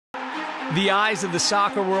The eyes of the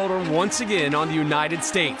soccer world are once again on the United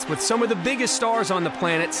States, with some of the biggest stars on the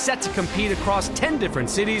planet set to compete across 10 different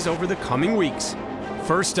cities over the coming weeks.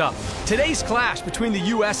 First up, today's clash between the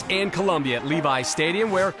U.S. and Colombia at Levi's Stadium,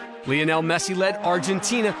 where Lionel Messi-led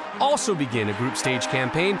Argentina also begin a group stage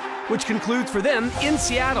campaign, which concludes for them in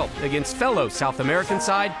Seattle against fellow South American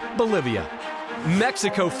side Bolivia.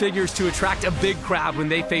 Mexico figures to attract a big crowd when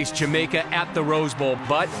they face Jamaica at the Rose Bowl,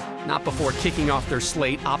 but not before kicking off their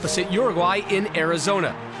slate opposite Uruguay in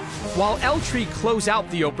Arizona. While El Tri close out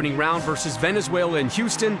the opening round versus Venezuela in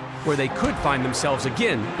Houston, where they could find themselves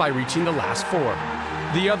again by reaching the last four.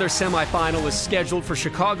 The other semifinal is scheduled for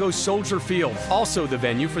Chicago's Soldier Field, also the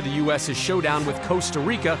venue for the U.S.'s showdown with Costa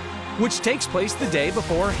Rica, which takes place the day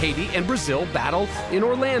before Haiti and Brazil battle in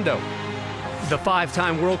Orlando. The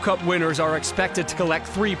five-time World Cup winners are expected to collect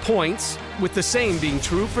 3 points, with the same being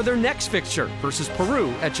true for their next fixture versus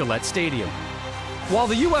Peru at Gillette Stadium. While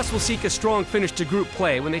the U.S. will seek a strong finish to group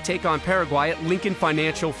play when they take on Paraguay at Lincoln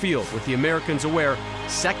Financial Field, with the Americans aware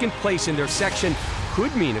second place in their section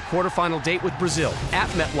could mean a quarterfinal date with Brazil at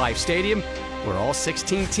MetLife Stadium, where all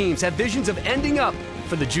 16 teams have visions of ending up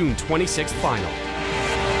for the June 26th final.